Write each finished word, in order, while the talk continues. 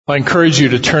I encourage you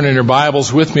to turn in your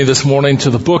Bibles with me this morning to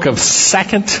the book of 2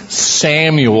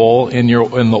 Samuel in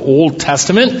the Old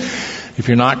Testament. If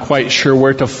you're not quite sure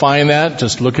where to find that,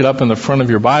 just look it up in the front of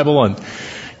your Bible and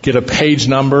get a page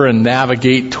number and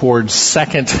navigate towards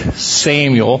 2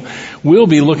 Samuel. We'll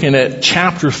be looking at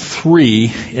chapter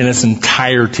 3 in its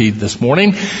entirety this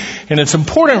morning. And it's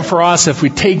important for us, if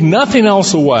we take nothing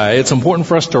else away, it's important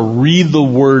for us to read the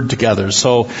Word together.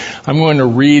 So I'm going to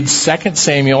read 2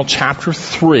 Samuel chapter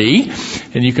 3,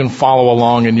 and you can follow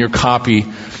along in your copy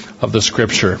of the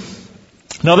Scripture.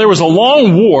 Now there was a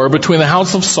long war between the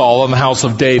house of Saul and the house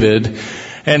of David,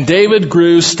 and David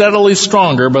grew steadily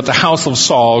stronger, but the house of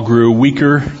Saul grew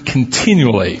weaker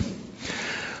continually.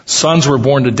 Sons were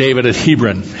born to David at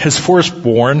Hebron. His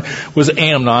firstborn was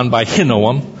Amnon by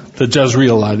Ahinoam, the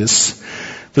Jezreelitess.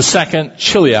 The second,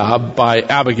 Chileab by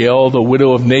Abigail, the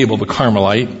widow of Nabal the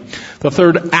Carmelite. The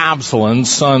third, Absalom,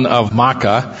 son of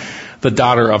Maacah, the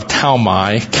daughter of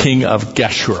Talmai, king of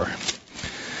Geshur.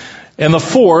 And the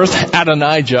fourth,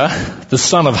 Adonijah, the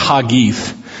son of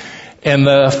Haggith. And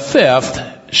the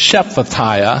fifth,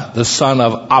 Shephatiah, the son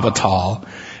of Abital.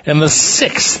 And the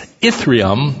sixth,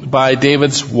 Ithream, by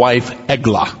David's wife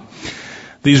Eglah.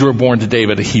 These were born to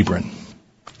David at Hebron.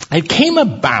 It came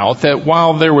about that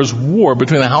while there was war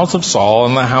between the house of Saul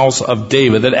and the house of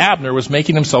David, that Abner was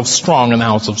making himself strong in the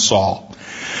house of Saul.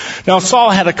 Now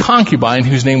Saul had a concubine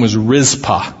whose name was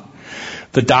Rizpah,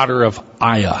 the daughter of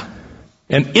Aiah.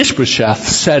 And Ishbosheth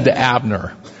said to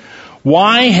Abner,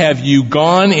 "Why have you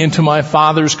gone into my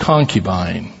father's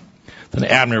concubine?" Then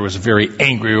Abner was very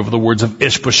angry over the words of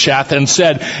Ishbosheth and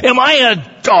said, "Am I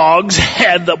a dog's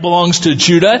head that belongs to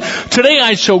Judah? Today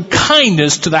I show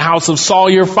kindness to the house of Saul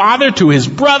your father, to his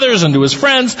brothers and to his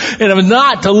friends, and have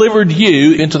not delivered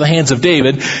you into the hands of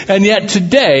David. And yet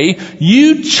today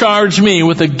you charge me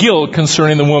with a guilt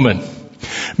concerning the woman.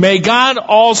 May God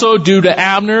also do to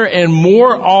Abner and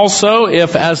more also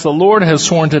if, as the Lord has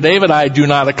sworn to David, I do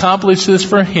not accomplish this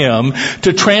for him,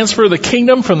 to transfer the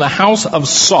kingdom from the house of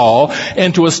Saul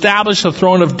and to establish the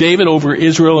throne of David over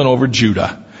Israel and over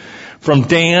Judah, from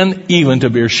Dan even to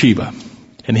Beersheba."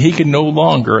 And he could no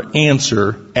longer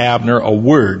answer Abner a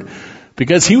word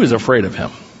because he was afraid of him.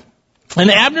 And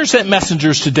Abner sent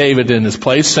messengers to David in his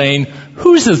place, saying,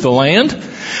 "Whose is the land?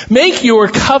 Make your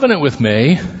covenant with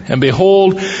me, and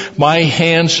behold, my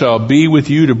hand shall be with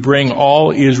you to bring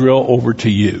all Israel over to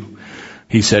you."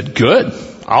 He said, "Good,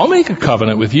 I'll make a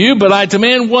covenant with you, but I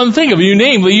demand one thing of you,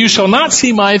 namely, you shall not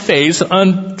see my face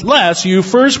unless you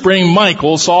first bring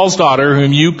Michal, Saul's daughter,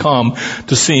 whom you come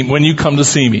to see when you come to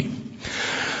see me."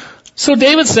 So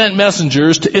David sent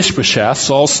messengers to Ishbosheth,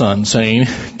 Saul's son, saying,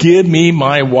 "Give me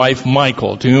my wife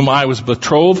Michal, to whom I was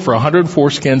betrothed for 100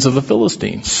 foreskins of the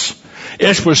Philistines."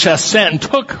 Ishbosheth sent and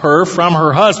took her from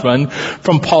her husband,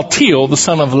 from Paltiel, the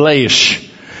son of Laish.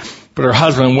 But her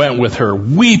husband went with her,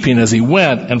 weeping as he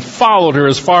went, and followed her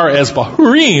as far as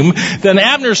Bahurim. Then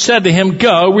Abner said to him,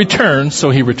 "Go, return."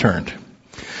 So he returned.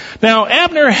 Now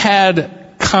Abner had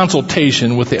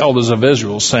consultation with the elders of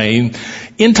Israel, saying,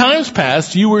 "In times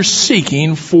past you were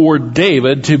seeking for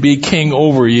David to be king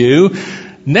over you.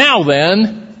 Now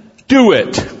then, do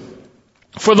it.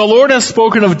 For the Lord has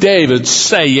spoken of David,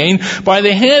 saying, by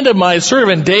the hand of my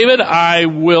servant David, I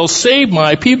will save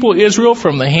my people Israel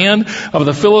from the hand of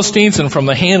the Philistines and from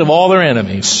the hand of all their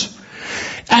enemies."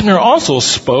 Abner also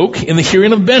spoke in the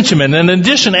hearing of Benjamin. And in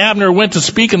addition, Abner went to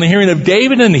speak in the hearing of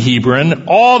David in Hebron,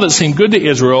 all that seemed good to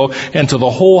Israel and to the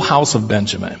whole house of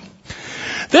Benjamin.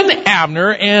 Then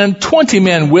Abner and 20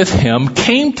 men with him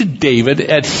came to David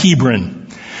at Hebron.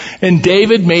 And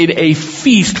David made a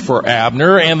feast for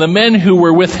Abner and the men who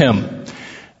were with him.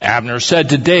 Abner said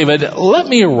to David, "Let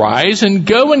me arise and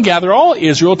go and gather all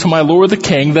Israel to my lord the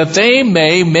king, that they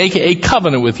may make a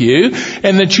covenant with you,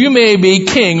 and that you may be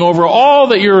king over all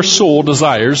that your soul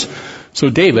desires." So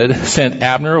David sent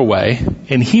Abner away,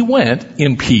 and he went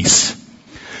in peace.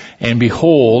 And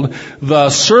behold, the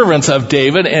servants of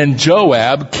David and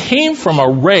Joab came from a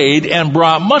raid and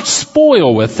brought much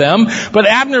spoil with them. But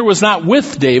Abner was not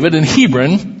with David in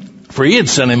Hebron, for he had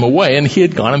sent him away, and he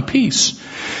had gone in peace.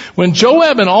 When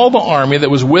Joab and all the army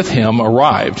that was with him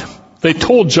arrived, they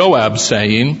told Joab,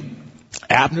 saying,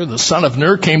 "Abner the son of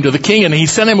Ner came to the king, and he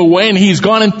sent him away, and he's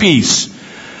gone in peace."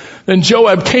 Then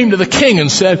Joab came to the king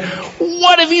and said,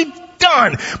 "What have you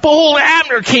done? Behold,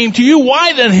 Abner came to you.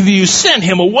 Why then have you sent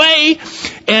him away?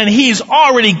 And he's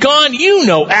already gone. You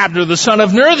know Abner the son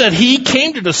of Ner, that he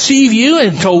came to deceive you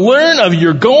and to learn of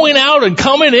your going out and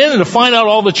coming in and to find out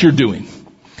all that you're doing."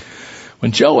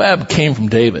 When Joab came from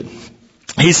David,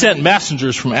 he sent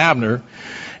messengers from Abner,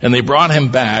 and they brought him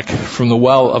back from the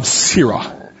well of Sirah.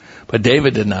 But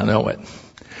David did not know it.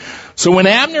 So when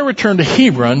Abner returned to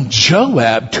Hebron,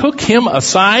 Joab took him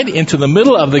aside into the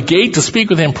middle of the gate to speak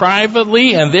with him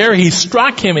privately, and there he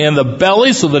struck him in the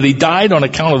belly so that he died on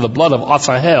account of the blood of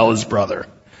Asahel, his brother.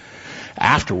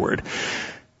 Afterward,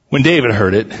 when David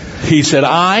heard it, he said,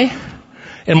 I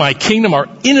and my kingdom are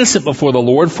innocent before the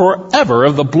Lord forever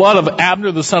of the blood of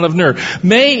Abner the son of Ner.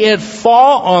 May it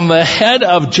fall on the head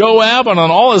of Joab and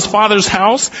on all his father's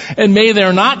house, and may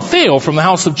there not fail from the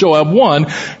house of Joab one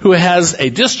who has a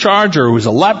discharge, or who is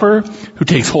a leper, who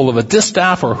takes hold of a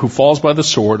distaff, or who falls by the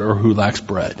sword, or who lacks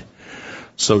bread.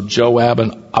 So Joab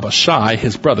and Abishai,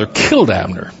 his brother, killed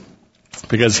Abner,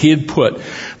 because he had put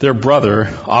their brother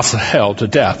Asahel to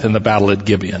death in the battle at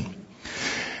Gibeon.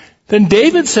 Then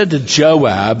David said to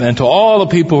Joab and to all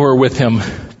the people who were with him,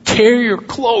 tear your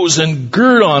clothes and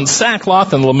gird on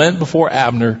sackcloth and lament before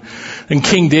Abner. And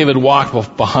King David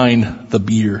walked behind the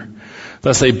bier.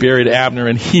 Thus they buried Abner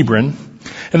in Hebron.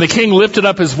 And the king lifted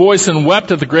up his voice and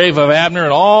wept at the grave of Abner,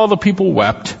 and all the people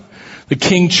wept. The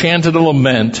king chanted a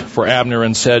lament for Abner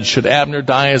and said, should Abner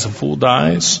die as a fool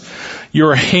dies?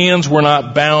 Your hands were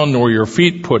not bound, nor your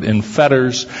feet put in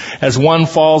fetters. As one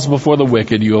falls before the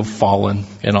wicked, you have fallen.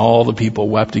 And all the people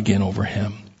wept again over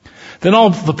him. Then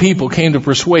all the people came to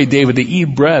persuade David to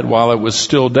eat bread while it was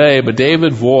still day. But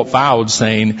David vowed,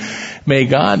 saying, may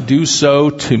God do so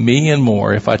to me and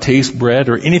more if I taste bread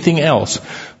or anything else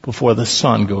before the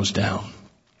sun goes down.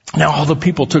 Now all the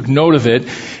people took note of it,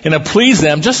 and it pleased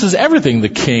them, just as everything the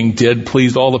king did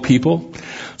pleased all the people.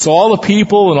 So all the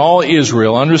people and all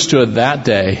Israel understood that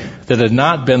day that it had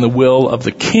not been the will of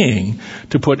the king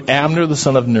to put Abner the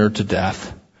son of Ner to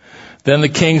death. Then the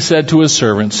king said to his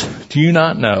servants, do you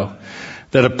not know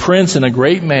that a prince and a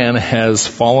great man has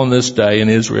fallen this day in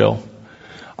Israel?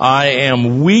 I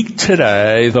am weak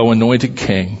today, though anointed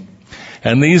king.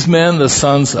 And these men, the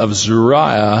sons of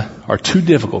Zeruiah, are too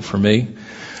difficult for me.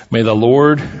 May the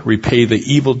Lord repay the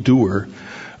evildoer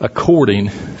according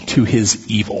to his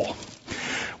evil.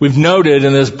 We've noted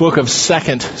in this book of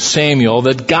 2 Samuel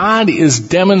that God is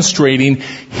demonstrating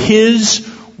his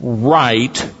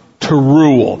right to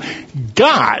rule.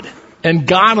 God, and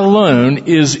God alone,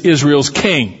 is Israel's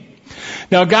king.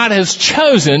 Now God has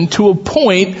chosen to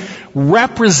appoint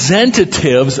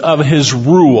representatives of his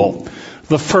rule.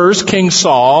 The first, King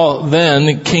Saul,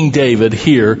 then King David,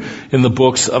 here in the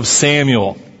books of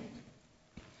Samuel.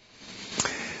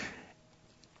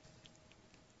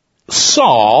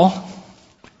 Saul,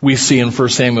 we see in 1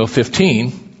 Samuel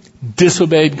 15,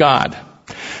 disobeyed God.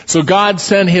 So God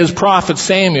sent his prophet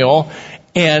Samuel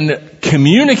and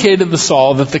communicated to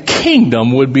Saul that the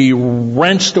kingdom would be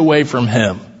wrenched away from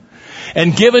him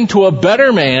and given to a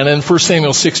better man. In 1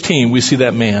 Samuel 16, we see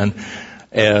that man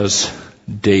as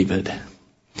David.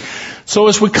 So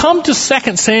as we come to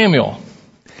 2 Samuel,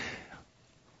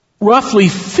 roughly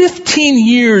 15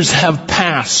 years have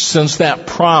passed since that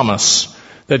promise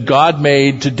that God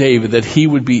made to David that he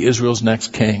would be Israel's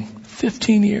next king.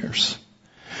 15 years.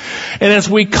 And as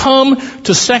we come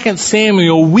to 2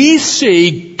 Samuel, we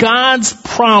see God's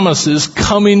promises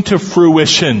coming to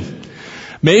fruition.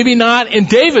 Maybe not in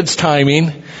David's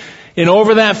timing. And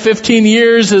over that 15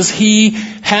 years, as he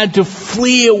had to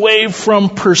flee away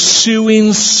from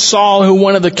pursuing Saul, who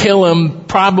wanted to kill him,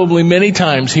 probably many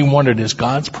times he wondered, is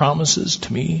God's promises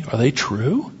to me, are they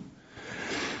true?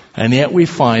 And yet we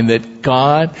find that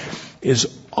God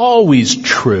is always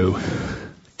true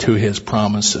to his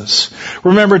promises.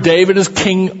 Remember, David is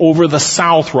king over the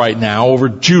south right now, over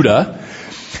Judah.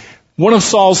 One of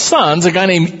Saul's sons, a guy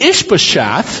named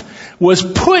Ishbosheth, was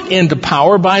put into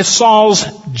power by Saul's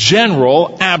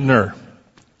general, Abner.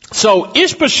 So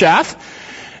Ishbosheth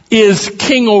is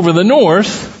king over the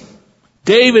north.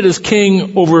 David is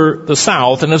king over the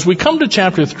south. And as we come to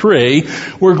chapter 3,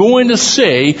 we're going to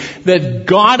see that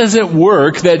God is at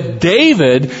work, that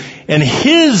David and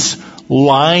his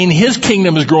line, his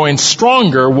kingdom is growing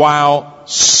stronger, while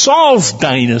Saul's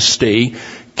dynasty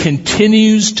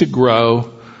continues to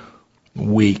grow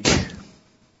weak.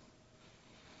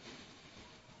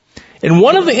 And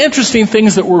one of the interesting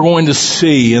things that we're going to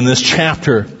see in this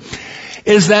chapter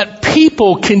is that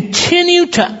people continue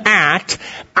to act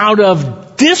out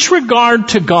of disregard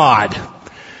to God.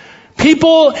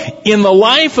 People in the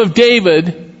life of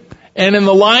David and in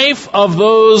the life of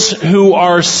those who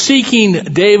are seeking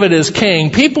David as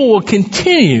king, people will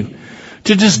continue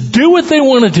to just do what they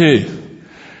want to do,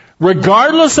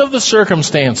 regardless of the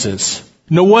circumstances.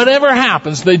 No, whatever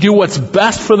happens, they do what's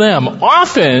best for them.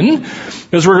 Often,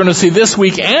 as we're going to see this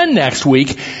week and next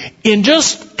week, in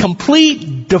just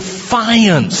complete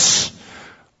defiance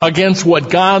against what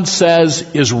God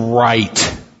says is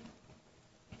right.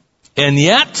 And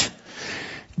yet,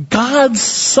 God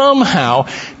somehow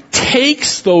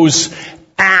takes those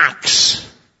acts,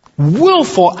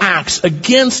 willful acts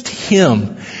against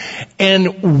him,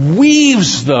 and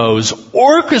weaves those,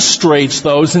 orchestrates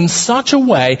those in such a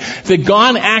way that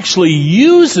God actually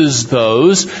uses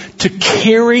those to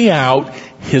carry out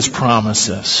his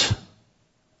promises.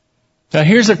 Now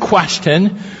here's a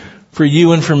question for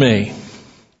you and for me.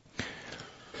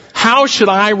 How should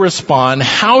I respond?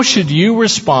 How should you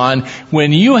respond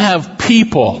when you have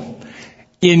people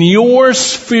in your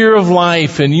sphere of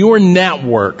life, in your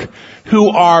network, who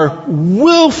are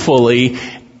willfully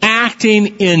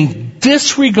acting in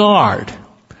disregard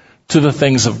to the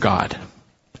things of God?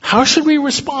 How should we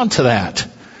respond to that?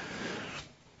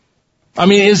 I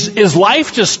mean, is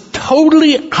life just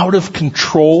totally out of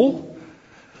control?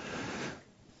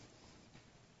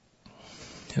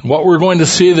 And what we're going to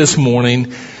see this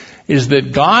morning is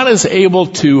that God is able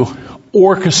to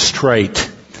orchestrate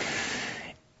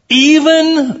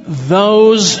even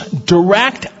those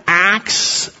direct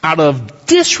acts out of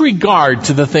disregard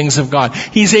to the things of God.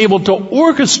 He's able to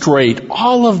orchestrate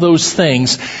all of those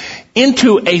things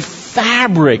into a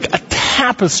fabric, a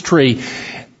tapestry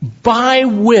by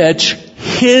which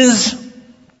his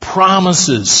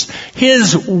promises,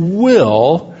 his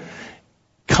will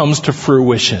comes to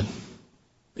fruition,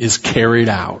 is carried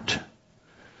out.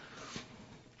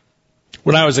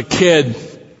 When I was a kid,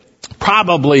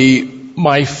 probably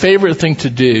my favorite thing to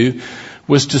do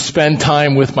was to spend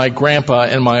time with my grandpa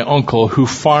and my uncle, who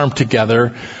farmed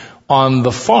together on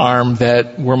the farm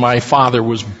where my father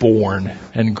was born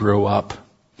and grew up.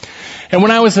 And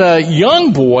when I was a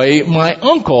young boy, my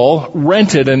uncle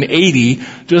rented an 80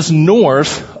 just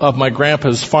north of my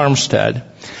grandpa's farmstead.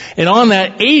 And on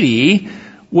that 80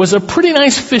 was a pretty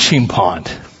nice fishing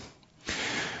pond.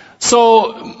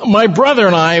 So my brother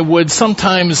and I would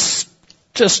sometimes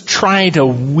just try to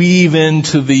weave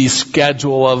into the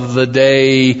schedule of the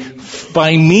day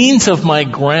by means of my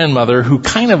grandmother, who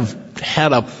kind of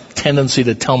had a tendency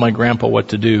to tell my grandpa what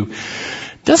to do.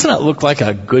 Doesn't it look like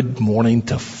a good morning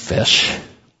to fish?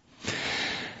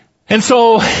 And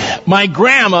so my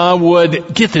grandma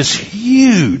would get this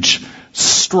huge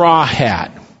straw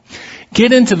hat,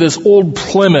 get into this old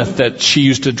Plymouth that she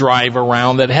used to drive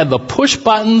around that had the push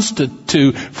buttons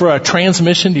for a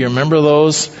transmission. Do you remember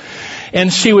those?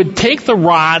 And she would take the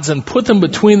rods and put them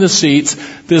between the seats,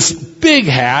 this big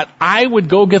hat. I would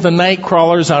go get the night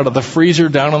crawlers out of the freezer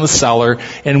down in the cellar,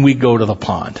 and we'd go to the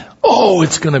pond. Oh,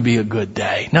 it's going to be a good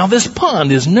day. Now, this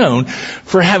pond is known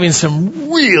for having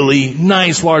some really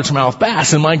nice largemouth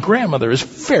bass, and my grandmother is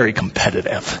very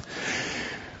competitive.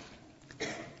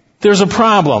 There's a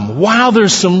problem. While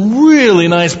there's some really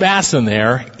nice bass in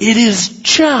there, it is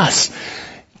just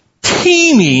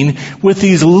teeming with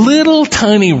these little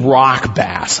tiny rock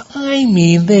bass. I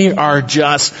mean, they are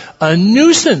just a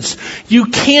nuisance. You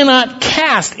cannot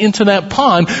cast into that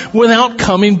pond without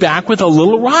coming back with a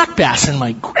little rock bass. And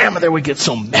my grandmother would get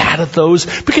so mad at those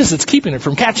because it's keeping her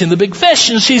from catching the big fish.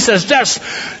 And she says, just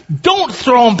don't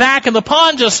throw them back in the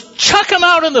pond, just chuck them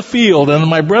out in the field. And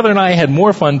my brother and I had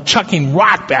more fun chucking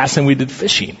rock bass than we did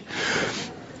fishing.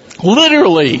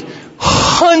 Literally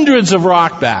hundreds of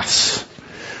rock bass.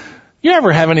 You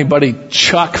ever have anybody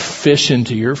chuck fish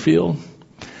into your field?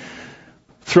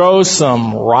 Throw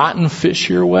some rotten fish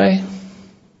your way?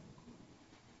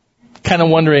 Kind of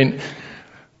wondering,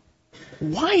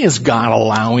 why is God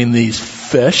allowing these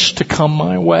fish to come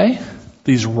my way?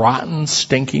 These rotten,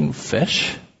 stinking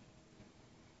fish?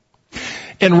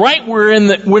 And right when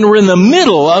we're in the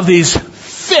middle of these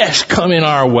fish coming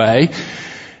our way,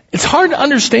 it's hard to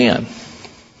understand.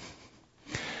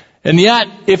 And yet,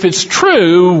 if it's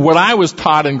true, what I was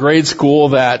taught in grade school,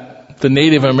 that the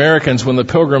Native Americans, when the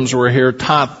Pilgrims were here,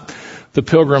 taught the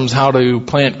Pilgrims how to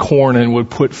plant corn and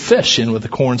would put fish in with the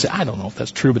corn. I don't know if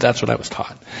that's true, but that's what I was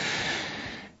taught.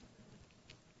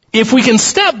 If we can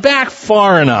step back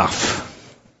far enough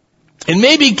and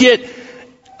maybe get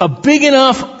a big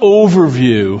enough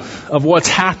overview of what's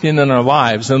happening in our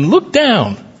lives and look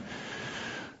down,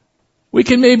 we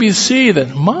can maybe see that,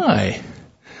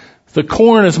 the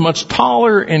corn is much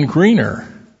taller and greener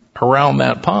around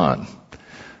that pond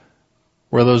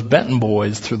where those Benton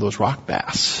boys threw those rock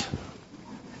bass.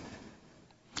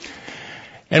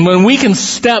 And when we can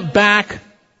step back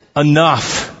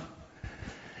enough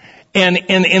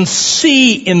and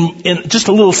see in just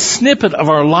a little snippet of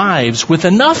our lives with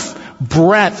enough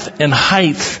breadth and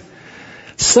height,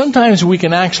 sometimes we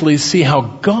can actually see how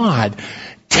God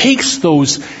takes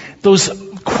those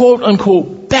quote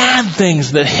unquote bad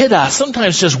things that hit us,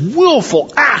 sometimes just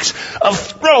willful acts of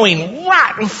throwing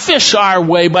rotten fish our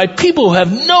way by people who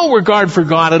have no regard for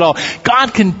God at all,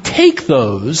 God can take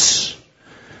those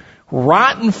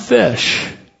rotten fish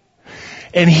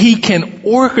and He can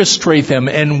orchestrate them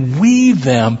and weave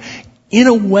them in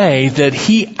a way that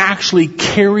He actually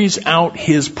carries out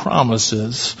His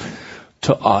promises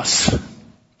to us.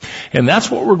 And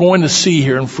that's what we're going to see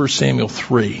here in 1 Samuel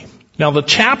 3. Now the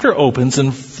chapter opens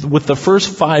with the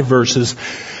first 5 verses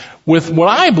with what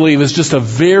I believe is just a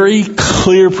very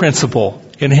clear principle.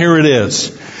 And here it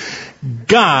is.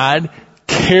 God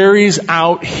carries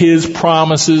out His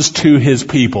promises to His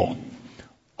people.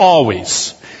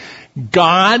 Always.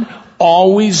 God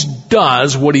always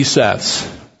does what He says.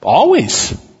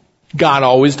 Always. God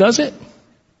always does it.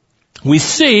 We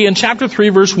see in chapter 3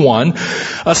 verse 1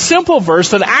 a simple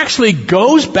verse that actually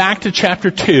goes back to chapter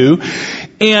 2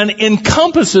 and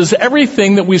encompasses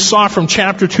everything that we saw from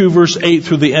chapter 2 verse 8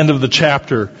 through the end of the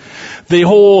chapter. The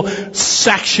whole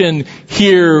section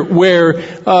here where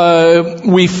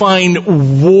we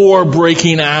find war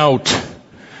breaking out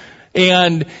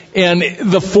and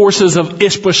the forces of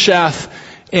Ishbosheth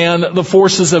and the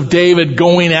forces of David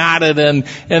going at it and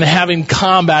having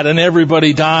combat and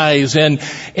everybody dies. And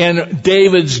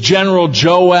David's general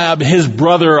Joab, his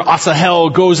brother Asahel,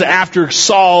 goes after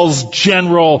Saul's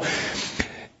general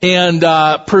and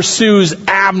pursues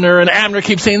Abner. And Abner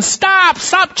keeps saying,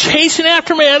 stop chasing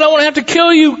after me. I don't want to have to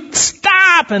kill you.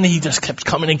 Stop. And he just keeps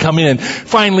coming and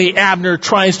finally Abner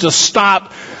tries to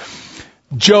stop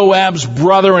Joab's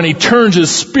brother, and he turns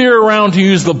his spear around to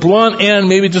use the blunt end,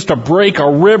 maybe just to break a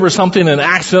rib or something, and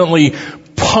accidentally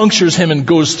punctures him and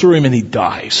goes through him, and he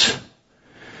dies.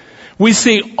 We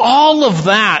see all of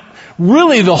that,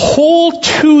 really the whole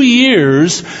 2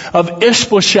 years of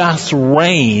Ishbosheth's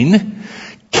reign,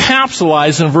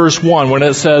 capsulized in verse 1 when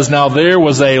it says, now there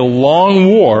was a long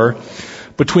war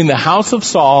between the house of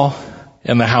Saul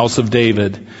and the house of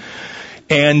David.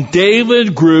 And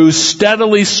David grew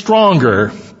steadily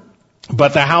stronger,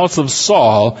 but the house of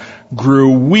Saul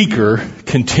grew weaker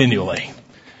continually.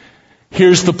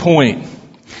 Here's the point.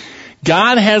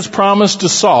 God has promised to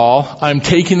Saul, I'm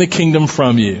taking the kingdom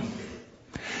from you.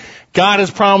 God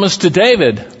has promised to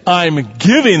David, I'm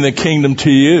giving the kingdom to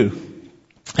you.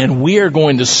 And we are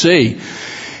going to see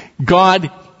God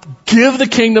give the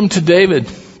kingdom to David.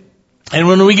 And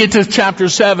when we get to chapter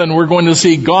 7, we're going to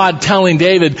see God telling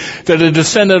David that a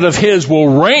descendant of his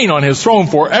will reign on his throne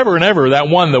forever and ever, that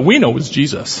one that we know is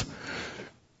Jesus.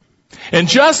 And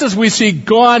just as we see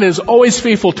God is always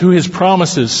faithful to His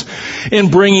promises in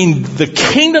bringing the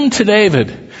kingdom to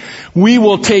David, we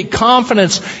will take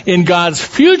confidence in God's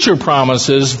future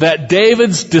promises that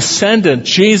David's descendant,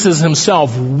 Jesus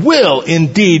Himself, will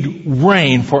indeed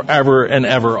reign forever and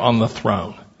ever on the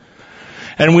throne.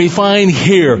 And we find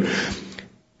here,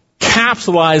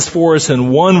 capsulized for us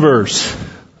in one verse,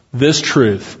 this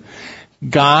truth.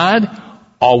 God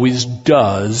always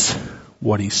does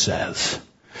what He says.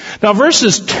 Now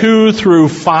verses 2 through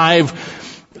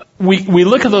 5, we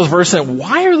look at those verses and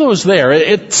why are those there?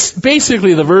 It's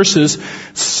basically the verses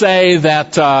say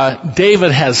that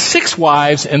David has 6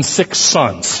 wives and 6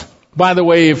 sons. By the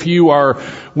way, if you are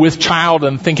with child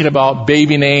and thinking about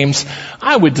baby names,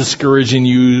 I would discourage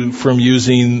you from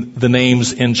using the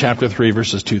names in chapter 3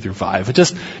 verses 2 through 5. It's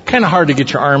just kind of hard to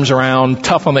get your arms around,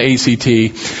 tough on the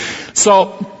ACT. So,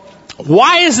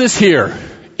 why is this here?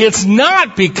 It's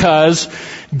not because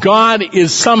God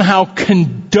is somehow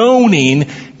condoning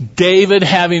David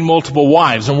having multiple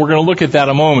wives, and we're going to look at that in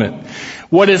a moment.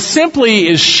 What it simply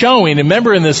is showing,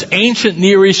 remember in this ancient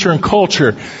Near Eastern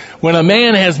culture, when a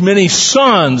man has many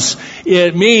sons,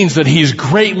 it means that he's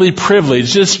greatly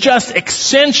privileged. It's just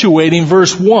accentuating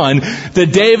verse 1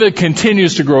 that David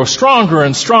continues to grow stronger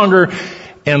and stronger,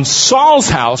 and Saul's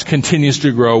house continues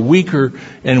to grow weaker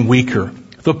and weaker.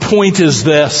 The point is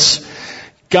this: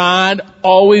 God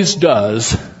always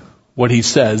does what He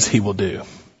says He will do.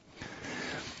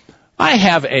 I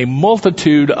have a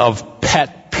multitude of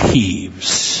pet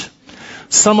peeves.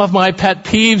 Some of my pet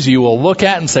peeves you will look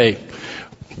at and say,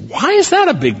 why is that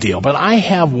a big deal? But I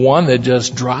have one that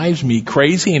just drives me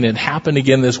crazy, and it happened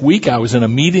again this week. I was in a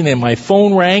meeting and my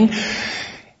phone rang,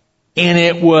 and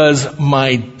it was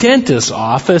my dentist's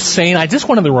office saying, I just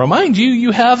wanted to remind you,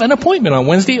 you have an appointment on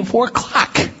Wednesday at 4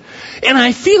 o'clock. And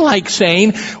I feel like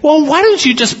saying, well, why don't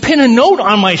you just pin a note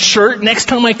on my shirt next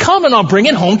time I come and I'll bring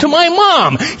it home to my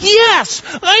mom? Yes,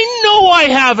 I know I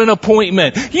have an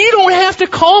appointment. You don't have to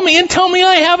call me and tell me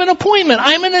I have an appointment.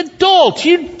 I'm an adult.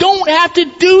 You don't have to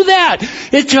do that.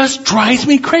 It just drives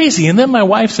me crazy. And then my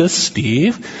wife says,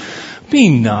 Steve, be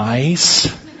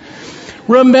nice.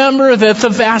 Remember that the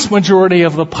vast majority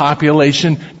of the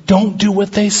population don't do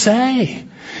what they say.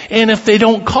 And if they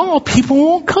don't call, people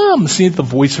won't come. See, the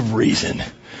voice of reason.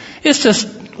 It's just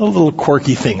a little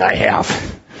quirky thing I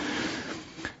have.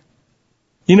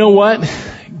 You know what?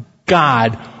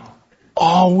 God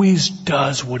always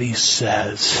does what He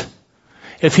says.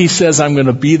 If He says, I'm going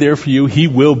to be there for you, He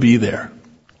will be there.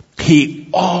 He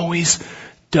always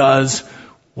does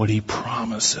what He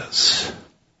promises.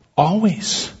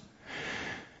 Always.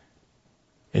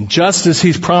 And just as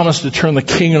He's promised to turn the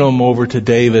kingdom over to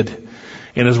David,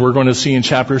 and as we're going to see in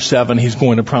chapter 7, He's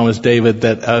going to promise David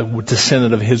that a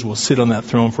descendant of his will sit on that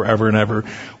throne forever and ever.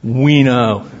 We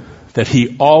know that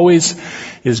He always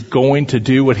is going to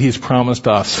do what He's promised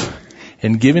us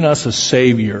in giving us a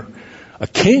Savior, a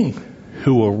King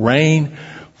who will reign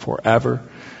forever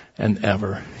and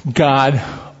ever. God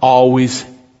always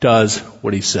does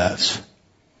what He says.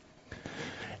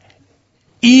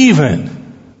 Even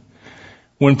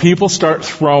when people start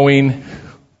throwing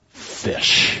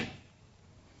fish.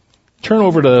 Turn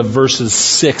over to verses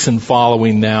 6 and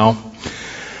following now.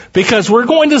 Because we're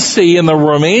going to see in the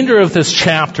remainder of this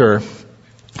chapter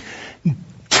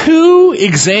 2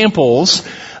 examples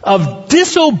of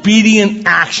disobedient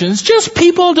actions. Just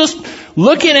people just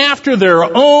looking after their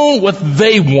own, what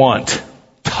they want.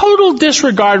 Total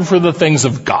disregard for the things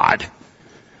of God.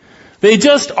 They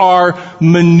just are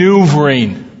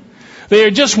maneuvering. They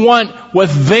just want what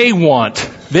they want.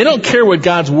 They don't care what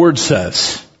God's Word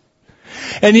says.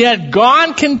 And yet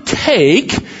God can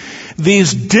take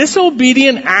these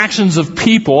disobedient actions of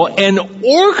people and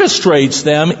orchestrates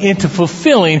them into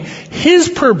fulfilling His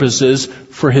purposes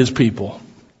for His people.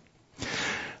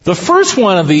 The first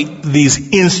one of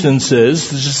these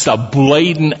instances is just a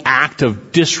blatant act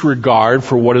of disregard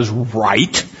for what is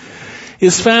right,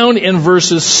 is found in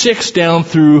verses 6 down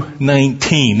through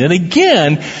 19. And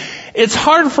again, it's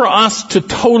hard for us to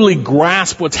totally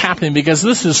grasp what's happening because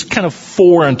this is kind of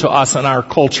foreign to us in our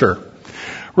culture.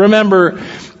 Remember,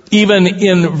 even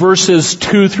in verses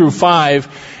 2 through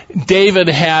 5, David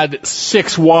had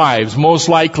 6 wives, most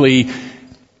likely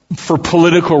for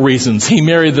political reasons. He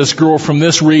married this girl from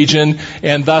this region,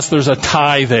 and thus there's a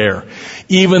tie there.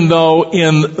 Even though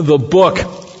in the book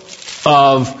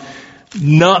of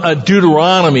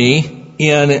Deuteronomy,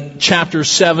 in chapter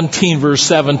 17, verse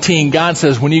 17, God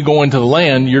says when you go into the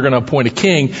land, you're going to appoint a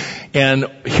king. And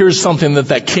here's something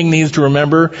that king needs to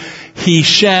remember. He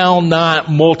shall not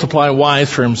multiply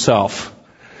wives for himself.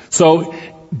 So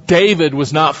David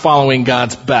was not following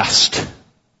God's best.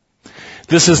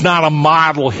 This is not a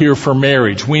model here for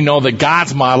marriage. We know that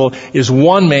God's model is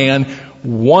one man,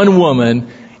 one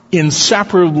woman,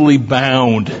 inseparably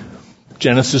bound.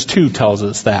 Genesis 2 tells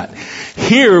us that.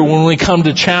 Here, when we come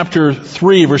to chapter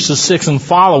 3, verses 6 and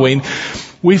following,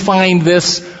 we find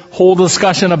this whole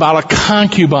discussion about a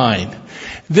concubine.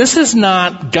 This is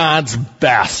not God's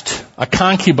best. A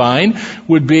concubine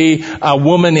would be a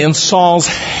woman in Saul's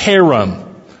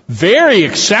harem. Very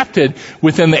accepted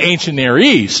within the ancient Near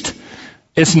East.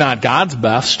 It's not God's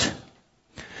best.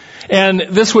 And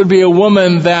this would be a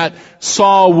woman that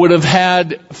Saul would have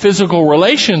had physical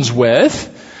relations with,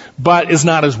 but is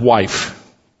not his wife.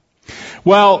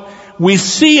 Well, we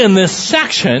see in this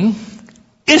section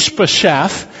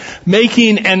Ishbosheth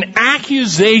making an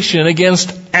accusation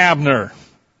against Abner.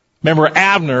 Remember,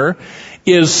 Abner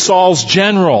is Saul's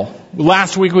general.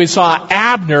 Last week we saw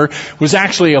Abner was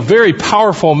actually a very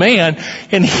powerful man,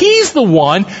 and he's the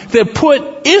one that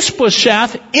put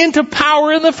Ishbosheth into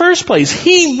power in the first place.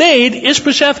 He made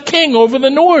Ishbosheth king over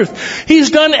the north. He's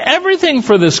done everything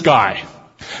for this guy.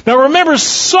 Now remember,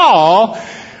 Saul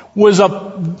was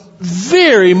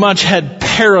very much had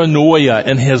paranoia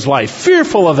in his life,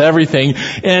 fearful of everything.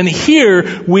 And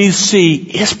here we see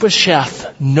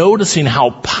Ishbosheth noticing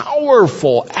how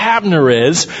powerful Abner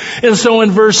is. And so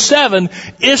in verse 7,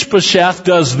 Ishbosheth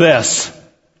does this.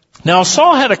 Now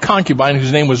Saul had a concubine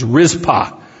whose name was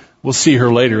Rizpah. We'll see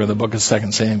her later in the book of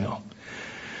 2 Samuel.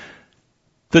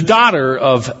 The daughter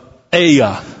of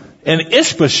Aiah. And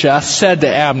Ishbosheth said to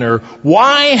Abner,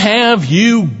 "Why have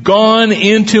you gone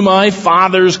into my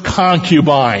father's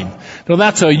concubine?" Now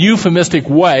that's a euphemistic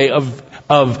way of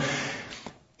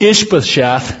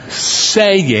Ishbosheth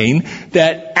saying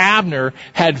that Abner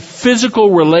had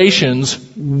physical relations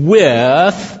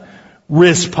with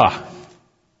Rizpah.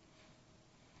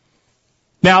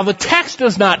 Now the text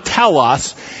does not tell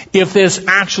us if this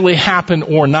actually happened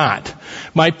or not.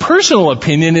 My personal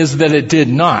opinion is that it did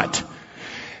not.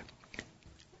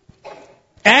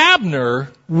 Abner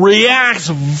reacts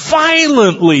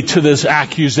violently to this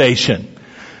accusation.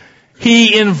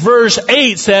 he in verse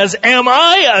 8 says, am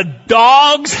I a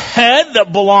dog's head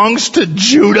that belongs to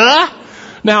Judah?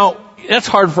 Now, that's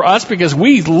hard for us because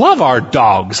we love our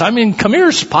dogs. I mean, come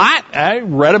here, Spot. I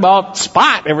read about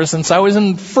Spot ever since I was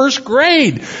in first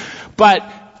grade.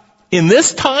 But in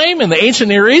this time, in the ancient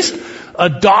Near East, a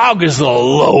dog is the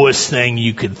lowest thing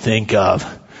you could think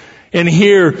of. And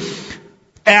here,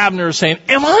 Abner is saying,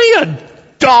 am I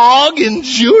a dog in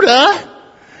Judah?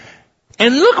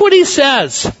 And look what he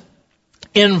says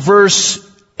in verse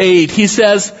 8. He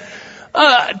says,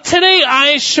 today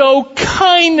I show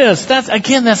kindness. That's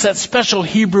that special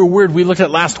Hebrew word we looked at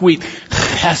last week.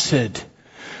 Chesed.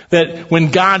 That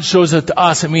when God shows it to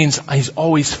us, it means He's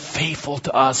always faithful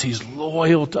to us. He's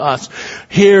loyal to us.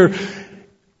 Here,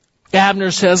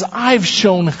 Abner says, I've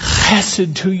shown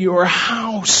chesed to your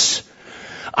house.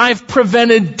 I've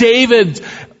prevented David's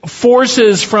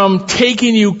forces from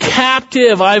taking you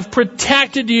captive. I've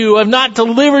protected you. I've not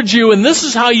delivered you. And this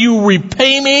is how you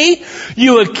repay me.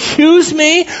 You accuse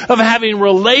me of having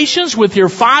relations with your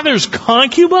father's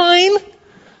concubine.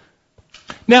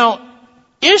 Now,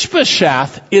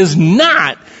 Ishbosheth is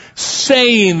not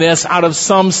saying this out of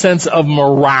some sense of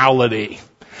morality.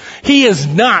 He is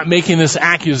not making this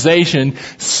accusation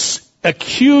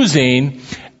accusing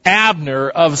Abner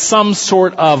of some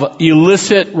sort of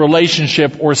illicit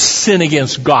relationship or sin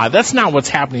against God. That's not what's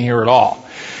happening here at all.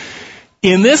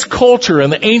 In this culture,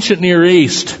 in the ancient Near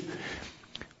East,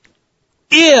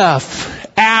 if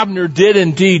Abner did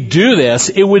indeed do this,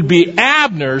 it would be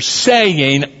Abner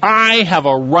saying, I have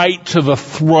a right to the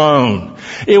throne.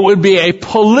 It would be a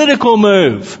political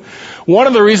move. One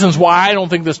of the reasons why I don't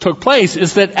think this took place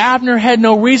is that Abner had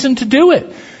no reason to do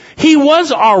it. He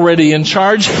was already in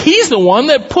charge. He's the one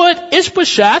that put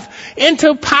Ishbosheth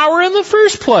into power in the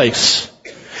first place.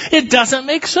 It doesn't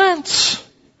make sense.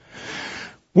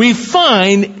 We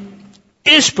find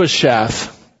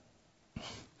Ishbosheth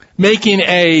making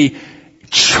a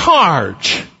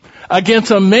charge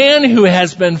against a man who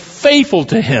has been faithful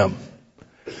to him.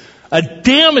 A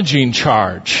damaging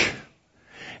charge.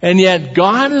 And yet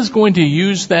God is going to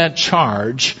use that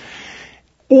charge,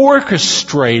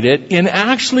 orchestrate it in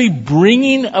actually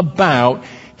bringing about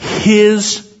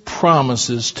His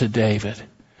promises to David.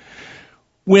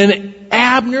 When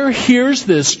Abner hears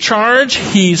this charge,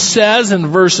 he says in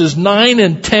verses 9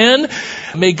 and 10,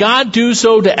 may God do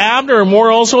so to Abner and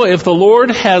more also, if the Lord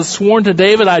has sworn to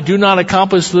David, I do not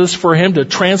accomplish this for him to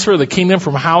transfer the kingdom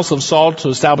from house of Saul to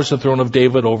establish the throne of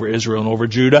David over Israel and over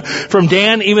Judah, from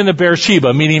Dan even to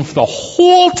Beersheba, meaning the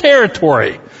whole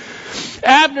territory.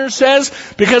 Abner says,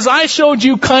 because I showed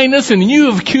you kindness and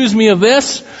you have accused me of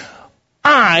this,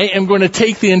 I am going to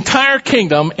take the entire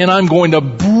kingdom and I'm going to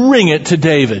bring it to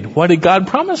David. What did God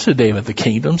promise to David? The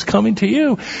kingdom's coming to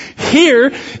you.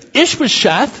 Here,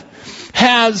 Ishbosheth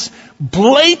has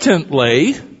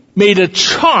blatantly made a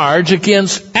charge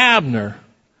against Abner.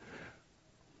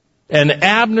 And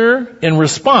Abner, in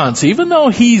response, even though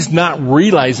he's not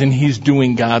realizing he's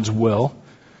doing God's will,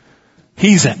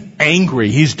 he's angry.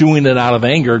 He's doing it out of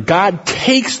anger. God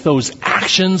takes those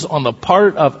actions on the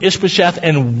part of Ishbosheth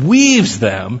and weaves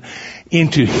them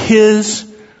into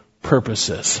His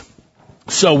purposes.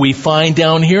 So we find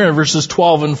down here in verses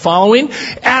 12 and following,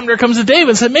 Abner comes to David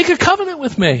and said, make a covenant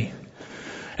with me.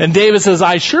 And David says,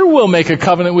 I sure will make a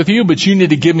covenant with you, but you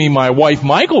need to give me my wife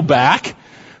Michal back.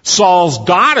 Saul's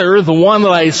daughter, the one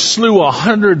that I slew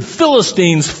 100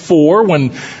 Philistines for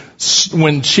when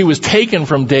she was taken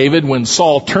from David when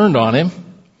Saul turned on him.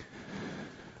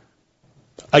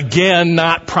 Again,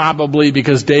 not probably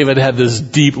because David had this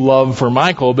deep love for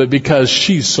Michal, but because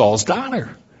she's Saul's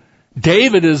daughter.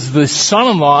 David is the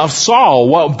son-in-law of Saul.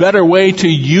 What better way to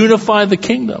unify the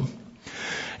kingdom?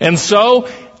 And so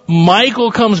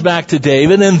Michal comes back to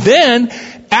David, and then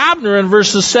Abner in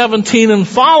verses 17 and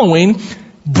following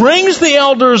brings the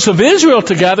elders of Israel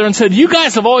together and said, you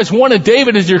guys have always wanted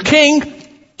David as your king.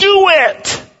 Do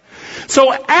it!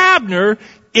 So Abner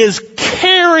is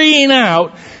carrying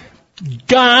out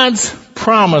God's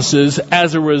promises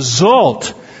as a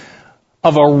result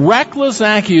of a reckless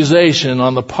accusation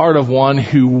on the part of one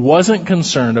who wasn't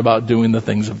concerned about doing the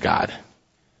things of God.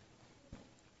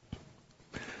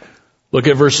 Look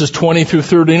at verses 20 through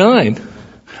 39.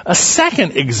 A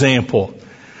second example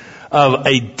of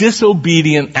a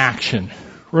disobedient action.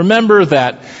 Remember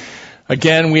that,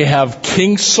 again, we have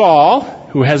King Saul,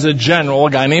 who has a general, a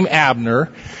guy named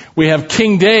Abner. We have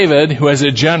King David, who has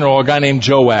a general, a guy named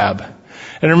Joab.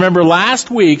 And remember last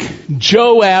week,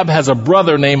 Joab has a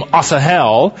brother named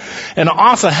Asahel, and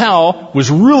Asahel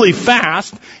was really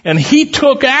fast, and he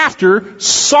took after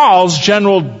Saul's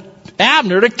general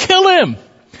Abner to kill him.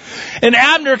 And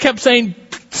Abner kept saying,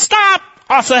 Stop,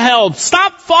 Asahel.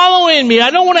 Stop following me.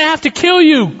 I don't want to have to kill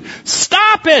you.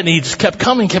 Stop it. And he just kept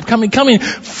coming.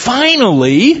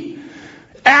 Finally,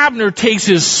 Abner takes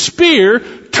his spear,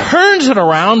 turns it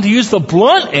around to use the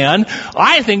blunt end,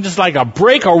 I think just like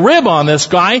break a rib on this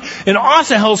guy, and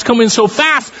Asahel's coming so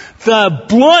fast, the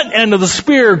blunt end of the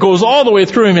spear goes all the way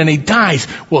through him and he dies.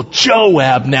 Well,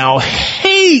 Joab now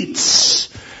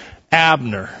hates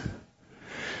Abner.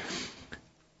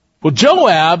 Well,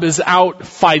 Joab is out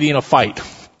fighting a fight,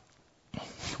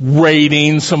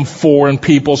 raiding some foreign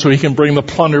people so he can bring the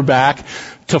plunder back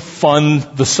to fund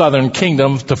the southern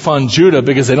kingdom, to fund Judah,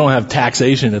 because they don't have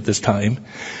taxation at this time.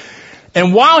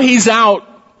 And while he's out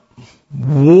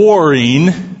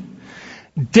warring,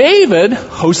 David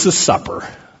hosts a supper,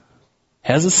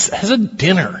 has a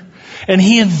dinner, and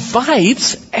he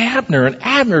invites Abner, and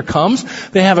Abner comes.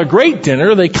 They have a great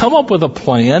dinner. They come up with a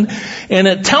plan, and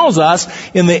it tells us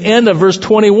in the end of verse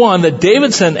 21 that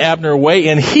David sent Abner away,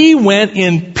 and he went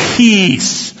in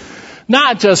peace.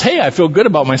 Not just, hey, I feel good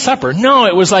about my supper. No,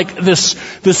 it was like this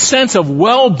sense of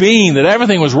well-being, that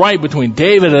everything was right between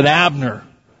David and Abner.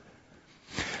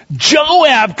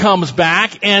 Joab comes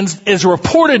back and is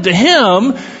reported to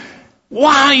him,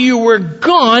 while you were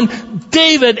gone,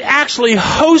 David actually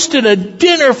hosted a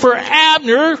dinner for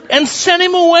Abner and sent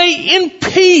him away in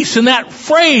peace. And that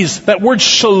phrase, that word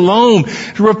shalom,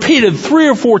 repeated 3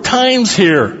 or 4 times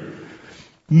here.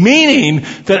 Meaning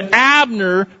that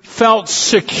Abner felt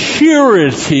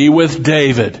security with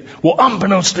David. Well,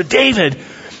 unbeknownst to David,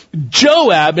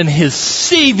 Joab, in his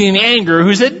seething anger,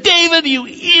 who said, David, you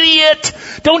idiot!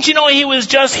 Don't you know he was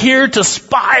just here to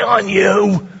spy on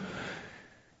you?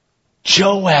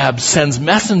 Joab sends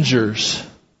messengers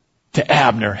to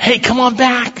Abner. Hey, come on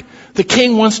back. The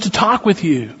king wants to talk with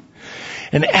you.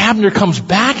 And Abner comes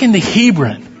back into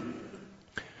Hebron.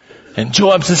 And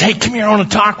Joab says, hey, come here, I want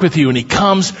to talk with you. And he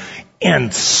comes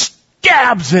and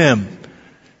stabs him.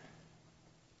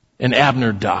 And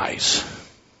Abner dies.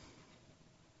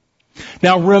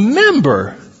 Now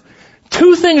remember,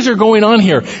 2 things are going on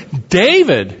here.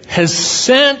 David has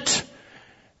sent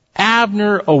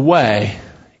Abner away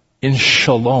in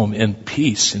shalom, in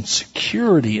peace, in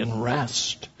security, and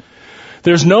rest.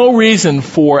 There's no reason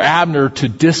for Abner to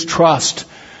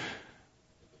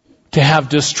have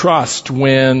distrust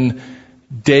when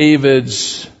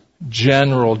David's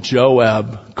general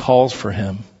Joab calls for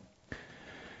him.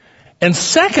 And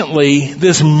secondly,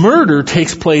 this murder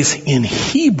takes place in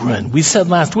Hebron. We said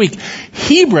last week,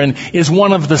 Hebron is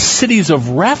one of the cities of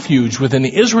refuge within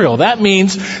Israel. That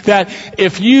means that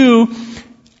if you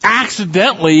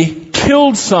accidentally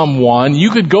killed someone,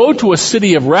 you could go to a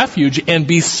city of refuge and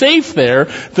be safe there.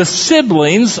 The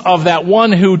siblings of that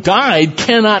one who died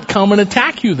cannot come and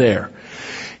attack you there.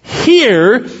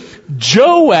 Here,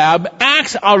 Joab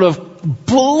acts out of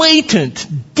blatant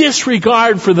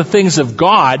disregard for the things of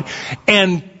God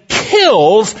and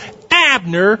kills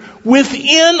Abner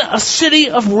within a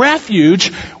city of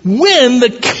refuge when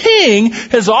the king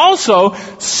has also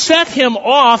set him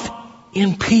off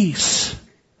in peace.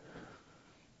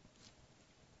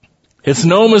 It's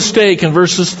no mistake in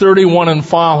verses 31 and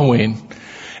following,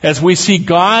 as we see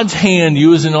God's hand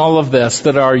used in all of this,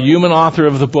 that our human author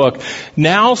of the book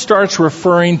now starts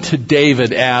referring to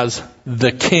David as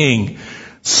the king.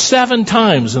 7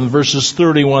 times in verses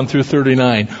 31 through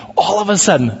 39. All of a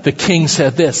sudden, the king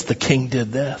said this, the king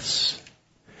did this.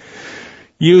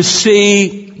 You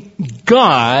see,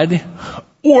 God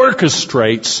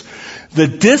orchestrates the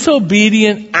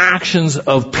disobedient actions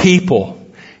of people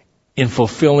in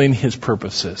fulfilling His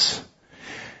purposes.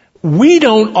 We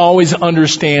don't always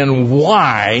understand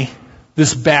why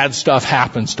this bad stuff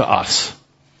happens to us.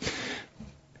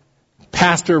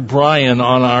 Pastor Brian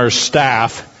on our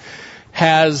staff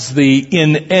has the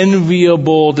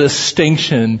unenviable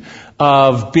distinction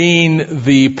of being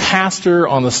the pastor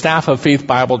on the staff of Faith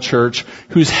Bible Church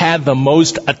who's had the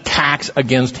most attacks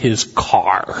against his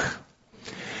car.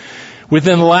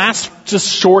 Within the last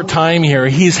just short time here,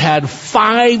 he's had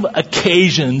 5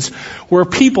 occasions where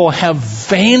people have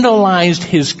vandalized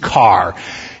his car.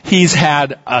 He's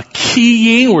had a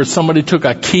keying where somebody took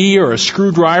a key or a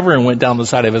screwdriver and went down the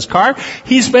side of his car.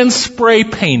 He's been spray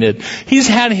painted. He's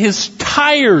had his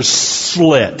tires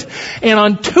slit. And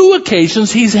on 2 occasions,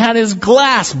 he's had his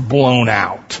glass blown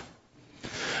out.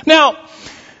 Now,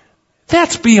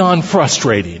 that's beyond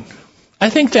frustrating. I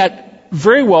think that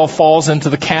very well falls into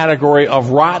the category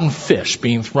of rotten fish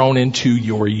being thrown into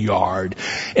your yard.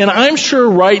 And I'm sure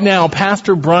right now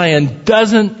Pastor Brian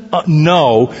doesn't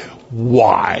know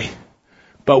why.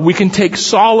 But we can take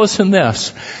solace in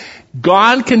this.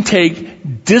 God can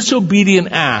take disobedient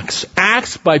acts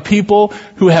by people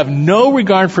who have no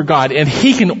regard for God, and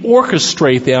He can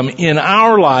orchestrate them in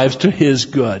our lives to His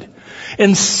good.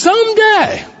 And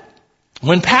someday,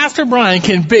 when Pastor Brian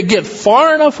can get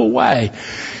far enough away,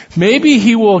 maybe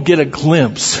he will get a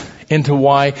glimpse into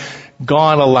why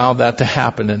God allowed that to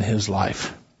happen in his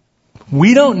life.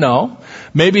 We don't know.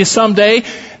 Maybe someday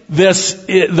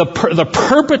the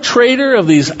perpetrator of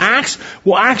these acts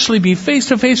will actually be face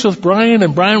to face with Brian,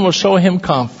 and Brian will show him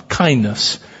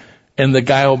kindness, and the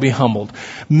guy will be humbled.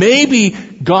 Maybe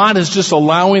God is just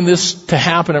allowing this to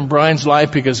happen in Brian's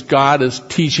life because God is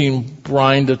teaching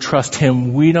Brian to trust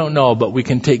Him. We don't know, but we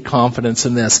can take confidence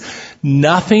in this.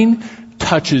 Nothing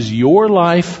touches your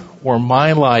life or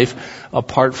my life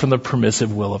apart from the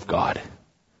permissive will of God.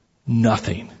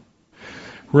 Nothing.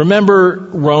 Remember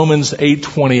Romans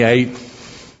 8:28.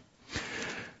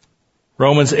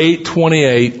 Romans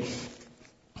 8:28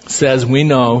 says we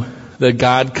know that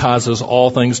God causes all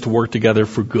things to work together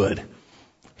for good.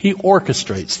 He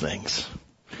orchestrates things.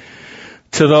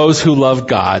 To those who love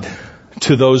God,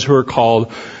 to those who are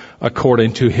called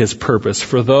according to His purpose.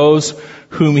 For those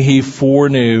whom He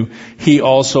foreknew, He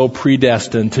also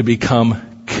predestined to become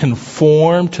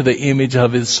conformed to the image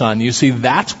of His Son. You see,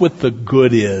 that's what the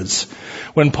good is.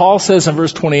 When Paul says in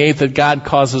verse 28 that God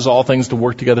causes all things to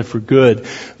work together for good,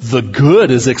 the good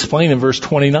is explained in verse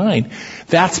 29.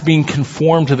 That's being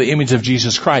conformed to the image of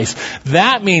Jesus Christ.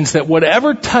 That means that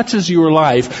whatever touches your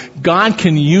life, God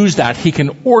can use that. He can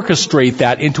orchestrate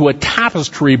that into a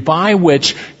tapestry by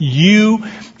which you,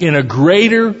 in a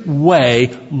greater way,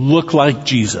 look like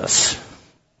Jesus.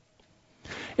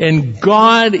 And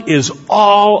God is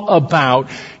all about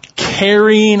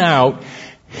carrying out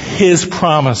His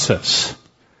promises.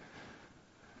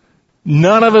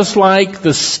 None of us like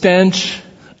the stench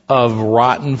of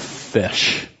rotten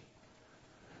fish.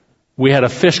 We had a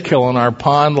fish kill in our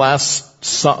pond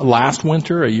last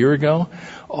winter, a year ago.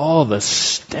 Oh, the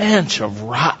stench of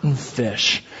rotten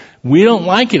fish. We don't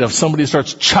like it if somebody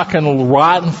starts chucking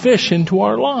rotten fish into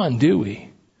our lawn, do we?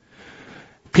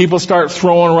 People start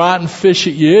throwing rotten fish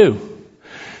at you.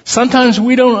 Sometimes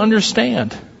we don't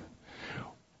understand.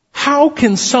 How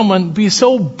can someone be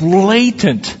so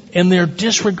blatant in their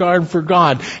disregard for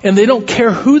God and they don't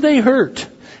care who they hurt?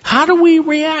 How do we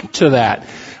react to that?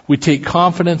 We take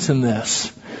confidence in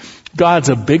this. God's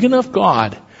a big enough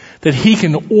God that He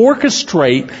can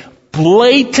orchestrate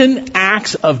blatant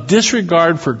acts of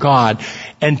disregard for God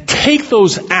and take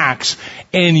those acts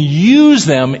and use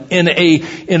them in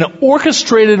an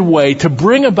orchestrated way to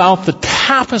bring about the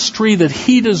tapestry that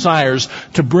He desires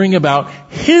to bring about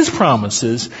His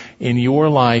promises in your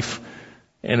life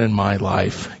and in my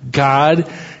life.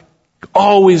 God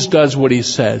always does what He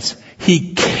says.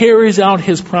 He carries out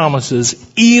His promises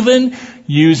even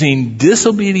using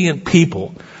disobedient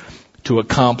people to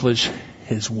accomplish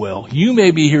His will. You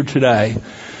may be here today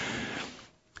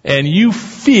and you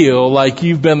feel like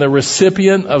you've been the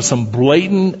recipient of some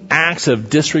blatant acts of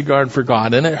disregard for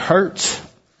God, and it hurts.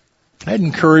 I'd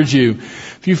encourage you,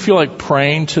 if you feel like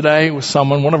praying today with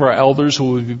someone, one of our elders who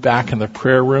will be back in the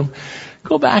prayer room,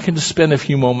 go back and just spend a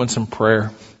few moments in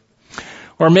prayer.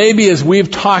 Or maybe as we've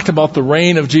talked about the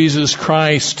reign of Jesus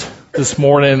Christ this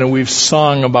morning and we've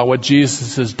sung about what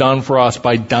Jesus has done for us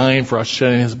by dying for us,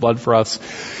 shedding His blood for us,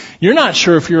 you're not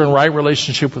sure if you're in right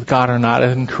relationship with God or not.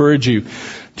 I'd encourage you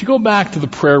to go back to the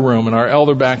prayer room, and our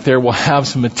elder back there will have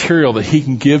some material that he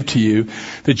can give to you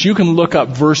that you can look up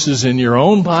verses in your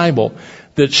own Bible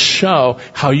that show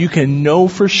how you can know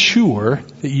for sure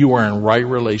that you are in right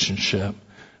relationship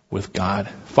with God.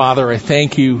 Father, I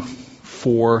thank You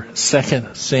for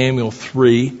 2 Samuel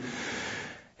 3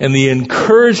 and the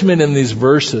encouragement in these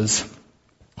verses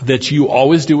that You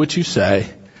always do what You say,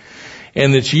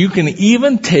 and that You can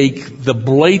even take the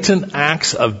blatant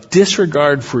acts of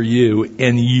disregard for You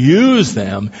and use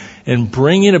them in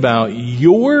bringing about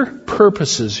Your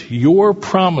purposes, Your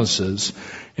promises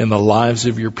in the lives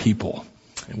of Your people.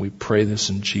 And we pray this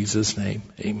in Jesus' name.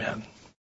 Amen.